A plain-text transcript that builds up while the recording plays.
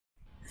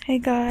Hey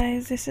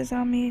guys, this is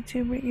Ami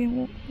to bring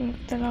you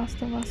with The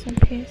Last of Us on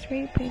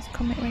PS3. Please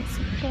comment, rate,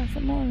 subscribe for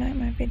more, like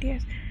my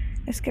videos.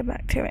 Let's get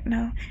back to it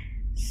now.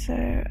 So,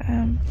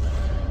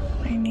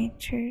 I need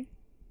to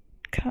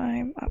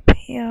climb up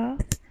here.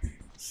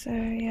 So,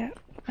 yeah,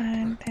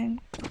 and then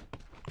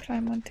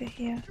climb onto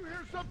here.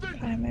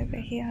 Climb over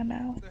here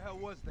now. What the hell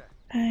was that?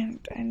 And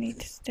I need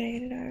to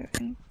stay low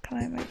and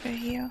climb over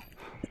here.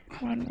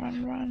 Run,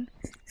 run, run.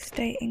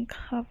 Stay in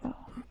cover.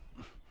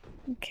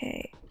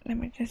 Okay, let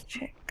me just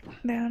check.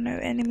 There are no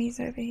enemies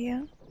over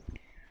here,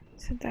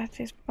 so that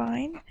is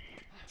fine.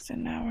 So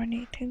now I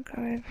need to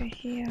go over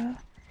here,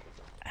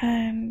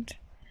 and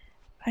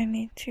I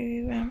need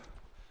to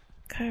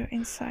go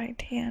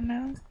inside here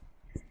now.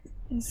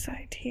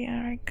 Inside here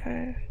I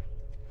go.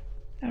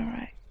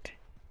 Alright.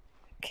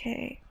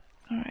 Okay.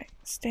 Alright,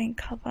 stay in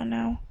cover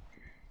now.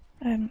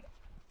 I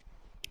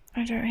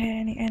don't hear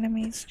any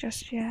enemies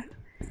just yet,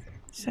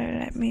 so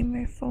let me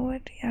move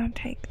forward. Yeah, I'll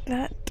take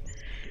that.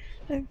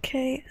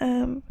 Okay,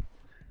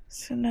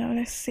 so now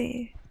let's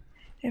see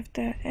if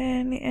there are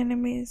any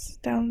enemies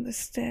down the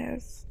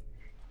stairs.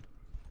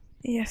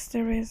 Yes,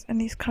 there is, and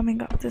he's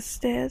coming up the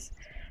stairs,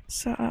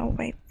 so I'll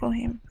wait for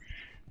him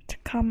to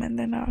come and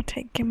then I'll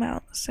take him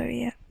out. So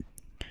yeah.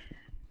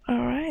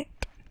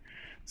 Alright,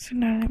 so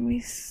now let me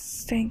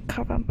stay in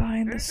cover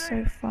behind the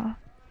sofa.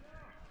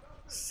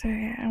 So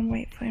yeah, and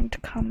wait for him to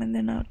come and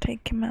then I'll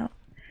take him out.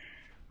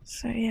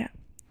 So yeah,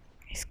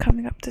 he's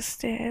coming up the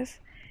stairs.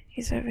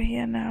 He's over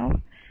here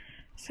now,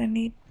 so I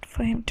need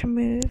for him to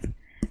move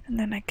and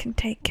then I can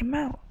take him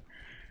out.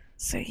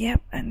 So yep,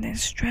 and then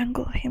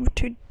strangle him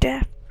to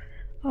death.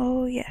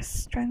 Oh yes,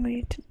 strangle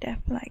you to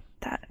death like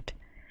that.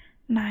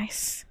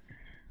 Nice.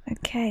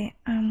 Okay,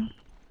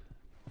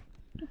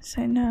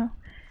 so now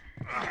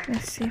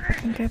let's see if I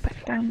can go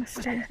back down the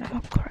stairs now.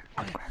 Oh crap,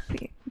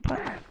 you.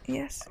 But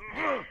yes,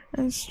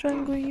 and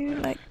strangle you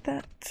like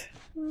that.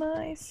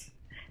 Nice.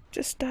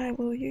 Just die,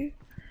 will you?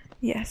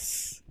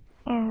 Yes.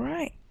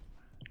 Alright.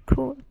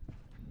 Cool.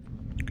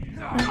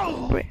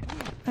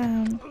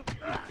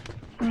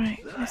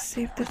 Right, let's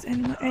see if there's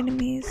any more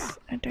enemies.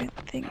 I don't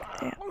think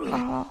there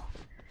are.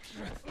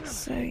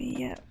 So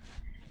yeah.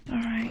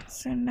 Alright,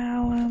 so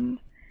now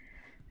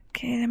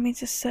okay, let me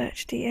just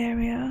search the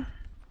area.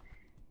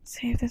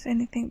 See if there's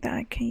anything that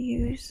I can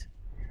use.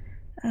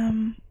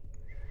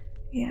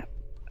 Yeah,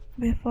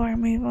 before I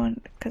move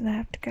on, because I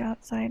have to go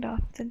outside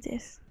after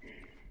this.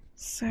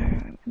 So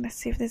let's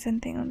see if there's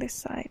anything on this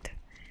side.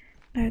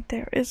 No,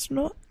 there is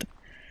not.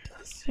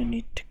 So I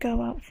need to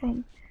go out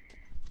from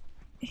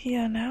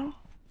here now.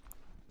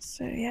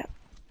 So yeah,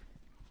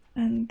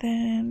 and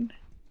then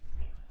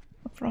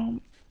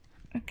from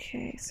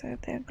okay, so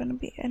there are gonna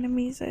be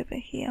enemies over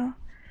here.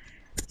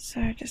 So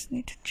I just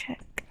need to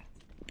check.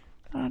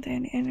 Are there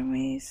any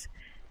enemies?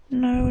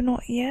 No,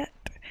 not yet.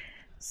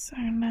 So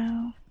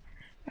now,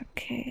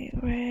 okay,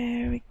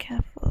 very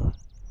careful.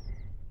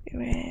 Be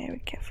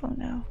very careful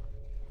now,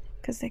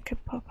 because they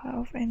could pop out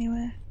of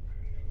anywhere.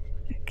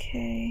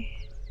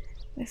 Okay,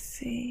 let's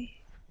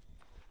see.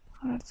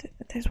 Oh,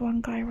 there's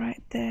one guy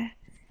right there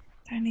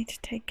that I need to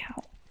take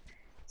out.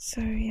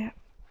 So yeah,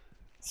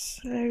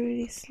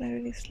 slowly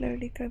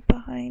go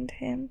behind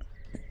him,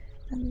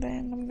 and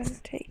then I'm gonna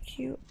take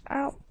you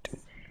out.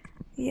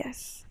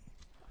 Yes,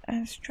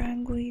 and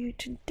strangle you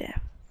to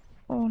death,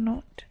 or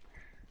not.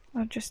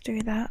 I'll just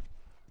do that.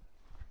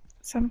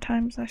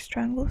 Sometimes I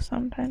strangle,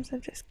 sometimes I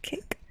just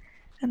kick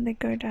and they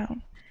go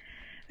down.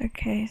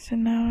 Okay, so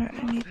now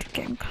I need to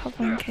get in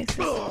cover in case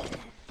there's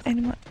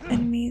any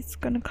enemies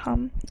gonna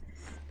come.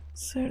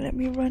 So let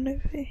me run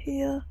over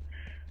here,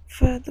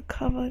 further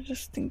cover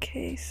just in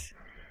case.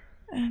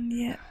 And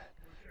yeah,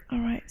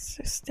 alright,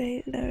 so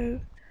stay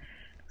low.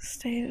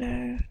 Stay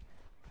low.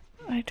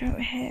 I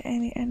don't hear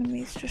any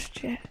enemies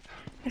just yet.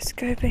 Let's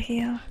go over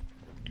here.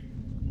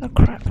 Oh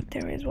crap,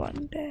 there is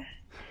one there.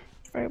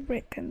 Throw a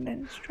brick and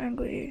then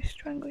strangle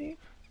you,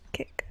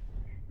 kick.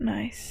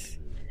 Nice.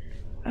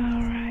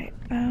 Alright,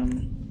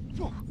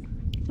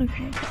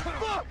 okay.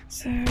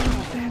 So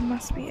there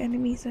must be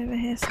enemies over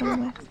here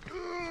somewhere.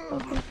 Oh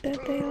god, there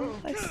they are,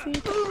 I see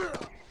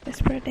them. They're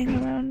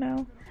spreading around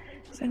now,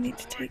 so I need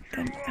to take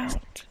them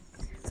out.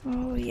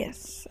 Oh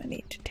yes, I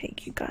need to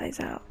take you guys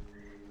out.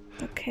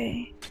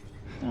 Okay.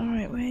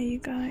 Alright, where are you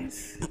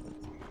guys?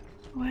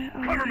 Where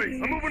are Cover you?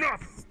 me! I'm moving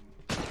up!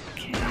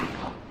 Okay,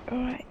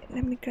 alright,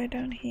 let me go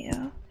down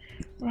here,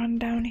 run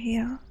down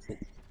here,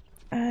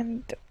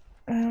 and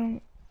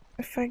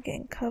if I get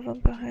in cover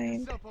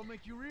behind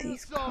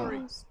these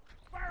cars.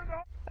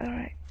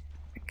 Alright,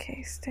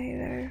 okay, stay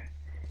there.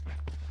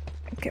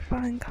 Get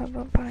behind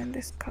cover behind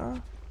this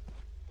car.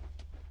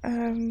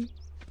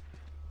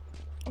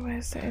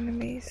 Where's the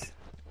enemies?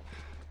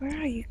 Where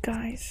are you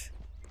guys?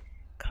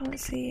 Can't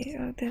see you.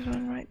 Oh, there's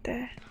one right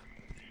there.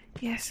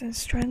 Yes, and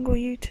strangle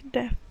you to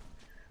death.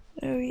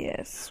 Oh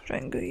yes,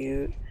 strangle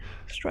you,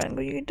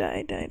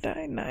 die,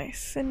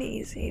 nice and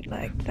easy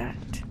like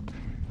that.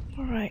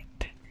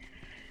 Alright,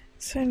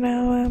 so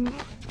now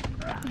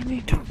I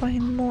need to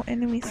find more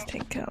enemies to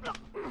take out.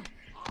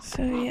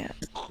 So yeah,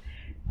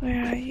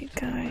 Where are you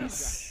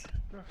guys?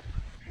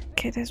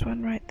 Okay, there's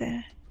one right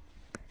there.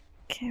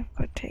 Okay, I've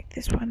got to take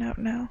this one out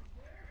now.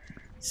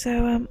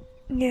 So,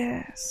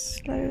 yeah,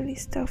 slowly,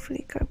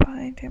 stealthily go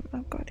behind him.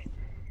 Oh god,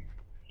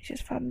 he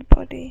just found the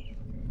body.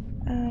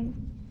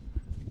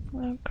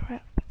 Oh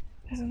crap,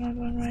 there's another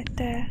one right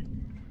there.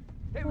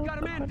 Hey, we got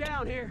a man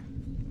down here.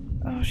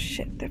 Oh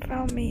shit, they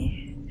found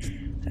me.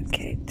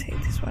 Okay,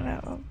 take this one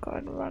out. Oh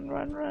god, run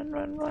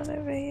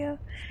over here.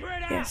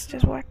 Yes,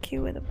 just whack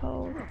you with a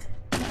pole.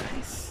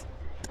 Nice.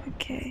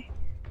 Okay,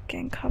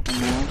 getting cover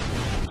now.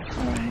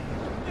 Alright,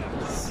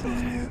 so,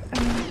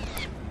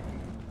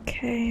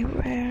 okay,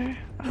 where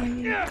are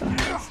you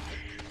guys?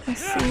 I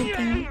see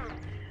them.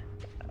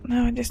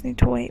 Now I just need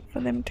to wait for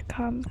them to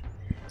come.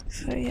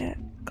 So yeah,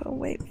 gotta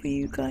wait for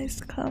you guys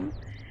to come.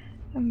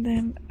 And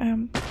then,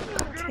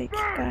 gotta take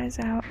you guys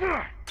out.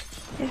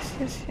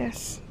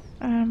 Yes.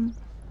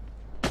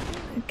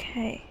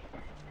 Okay.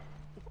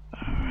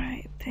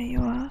 Alright, there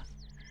you are.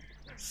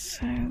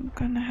 So I'm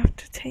gonna have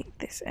to take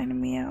this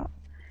enemy out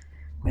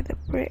with a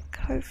brick,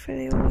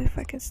 hopefully, or if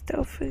I can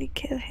stealthily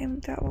kill him,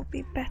 that will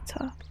be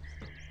better.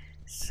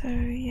 So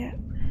yeah.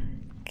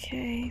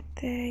 Okay,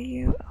 there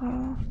you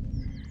are.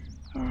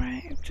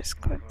 Alright, I've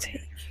just got to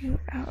take you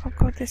out. Oh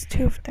god, there's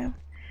two of them.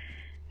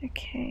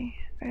 Okay,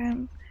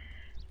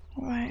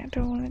 alright, I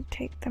don't want to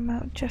take them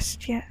out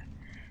just yet,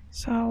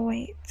 so I'll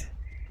wait.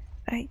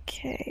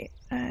 Okay,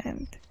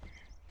 and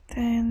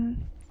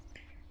then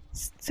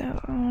still,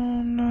 oh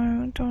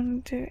no,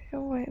 don't do it.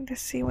 Wait,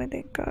 let's see where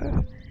they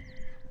go.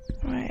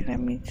 Right, let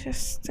me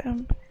just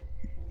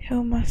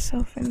heal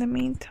myself in the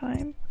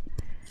meantime.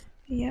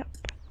 Yep,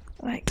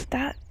 like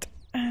that,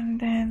 and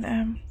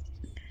then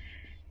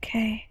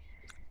okay,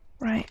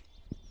 right.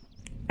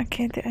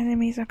 Okay, the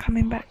enemies are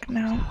coming back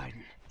now,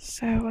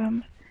 so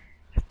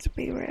have to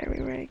be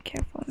very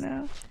careful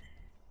now.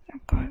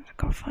 I've got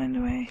to find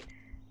a way.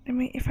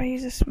 If I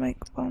use a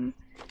smoke bomb,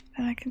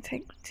 then I can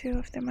take two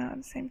of them out at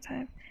the same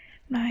time.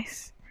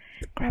 Nice.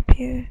 Grab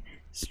you,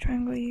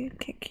 strangle you,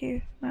 kick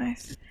you.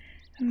 Nice.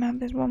 And now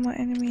there's one more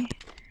enemy,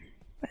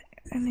 but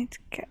I need to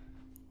get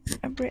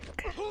a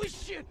brick. Holy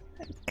shit!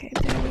 Okay,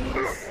 there he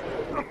is.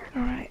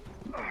 Alright.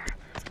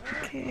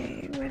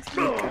 Okay, where's he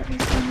go?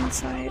 He's on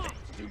inside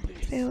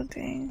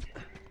building.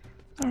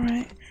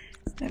 Alright,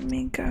 let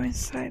me go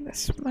inside the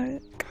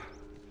smoke,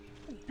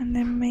 and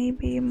then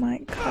maybe you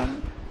might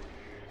come.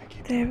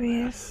 There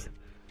he is.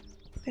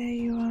 There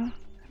you are. I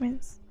mean,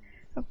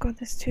 oh god,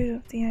 there's two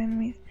of the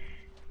enemies.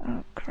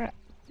 Oh crap.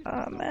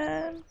 Oh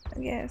man.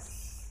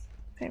 Yes.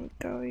 There we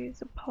go,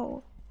 use a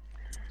pole.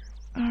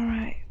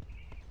 Alright.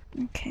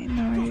 Okay,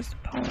 now I use the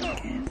pole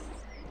again.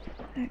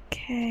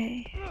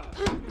 Okay.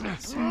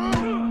 So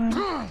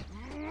now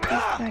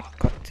there's like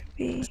got to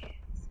be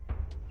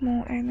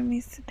more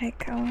enemies to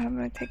take out. How am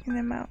I taking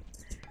them out?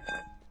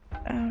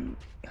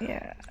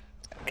 Yeah.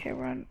 Okay,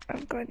 run. Oh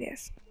god,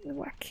 yes.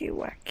 Whack you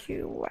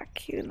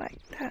like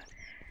that.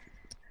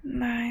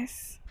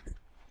 Nice.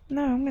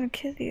 No, I'm gonna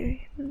kill you.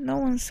 No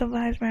one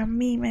survives around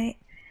me, mate.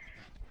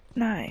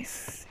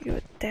 Nice.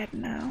 You're dead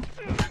now.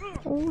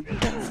 All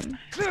done.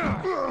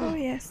 Oh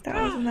yes, that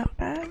wasn't that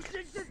bad.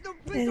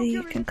 Lily,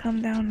 you can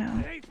come down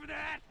now.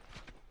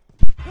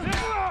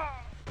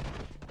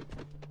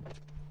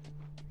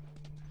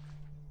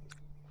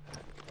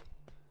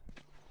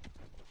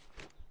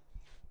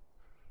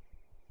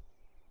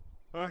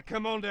 Alright,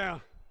 come on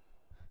down.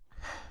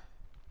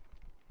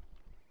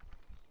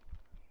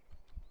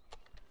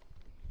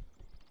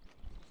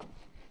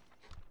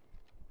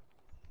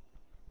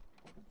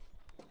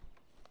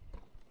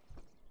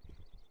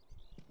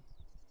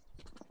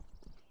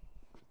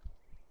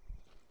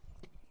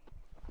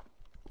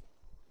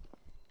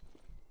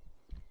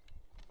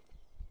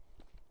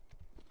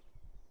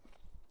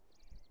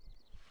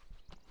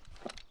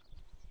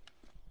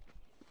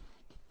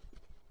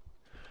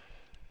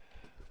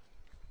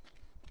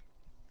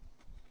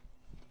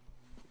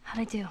 How'd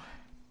I do? How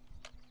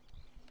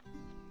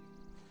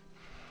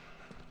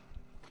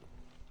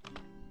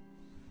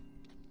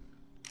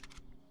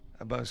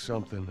about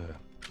something a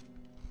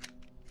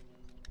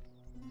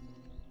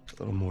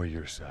little more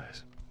your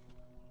size?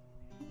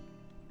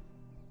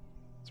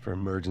 It's for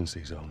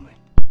emergencies only.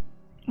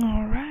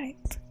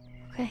 Alright.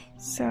 Okay.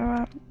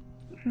 So,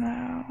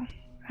 now,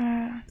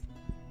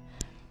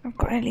 I've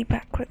got Ellie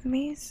back with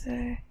me,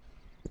 so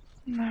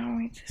now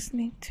we just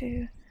need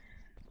to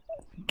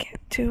get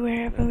to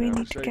wherever we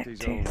need to get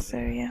to, so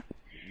yeah.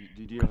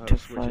 Do you know how to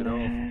switch it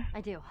off?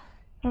 I do.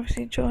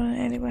 Obviously John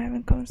and Ellie were having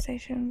a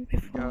conversation You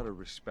before, gotta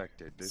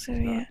respect it. This so is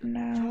yeah,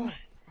 not now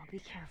I'll be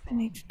careful. I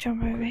need to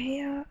jump over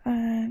here,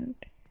 and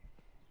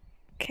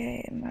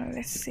okay, now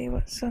let's see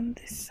what's on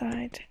this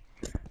side.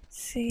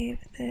 See if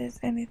there's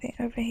anything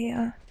over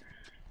here.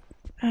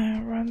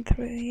 Run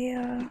through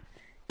here,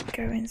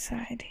 go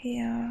inside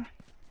here,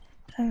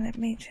 and let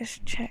me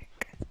just check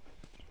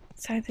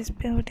inside this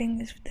building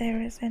if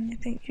there is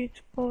anything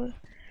useful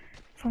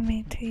for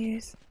me to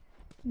use.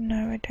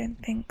 No, I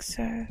don't think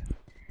so.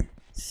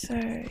 So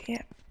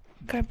yeah,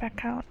 go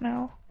back out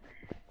now,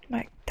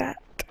 like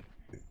that,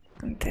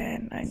 And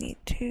then I need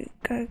to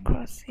go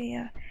across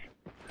here.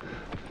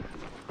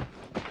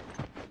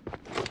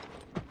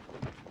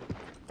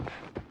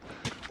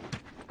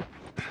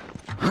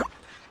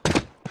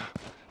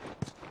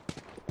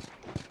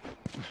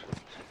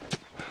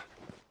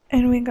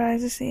 Anyway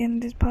guys, this is the end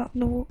of this part of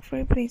the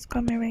walkthrough. Please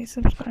comment, rate,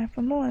 subscribe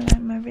for more and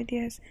like my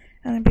videos,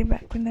 and I'll be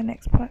back with the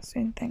next part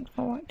soon. Thanks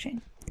for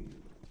watching.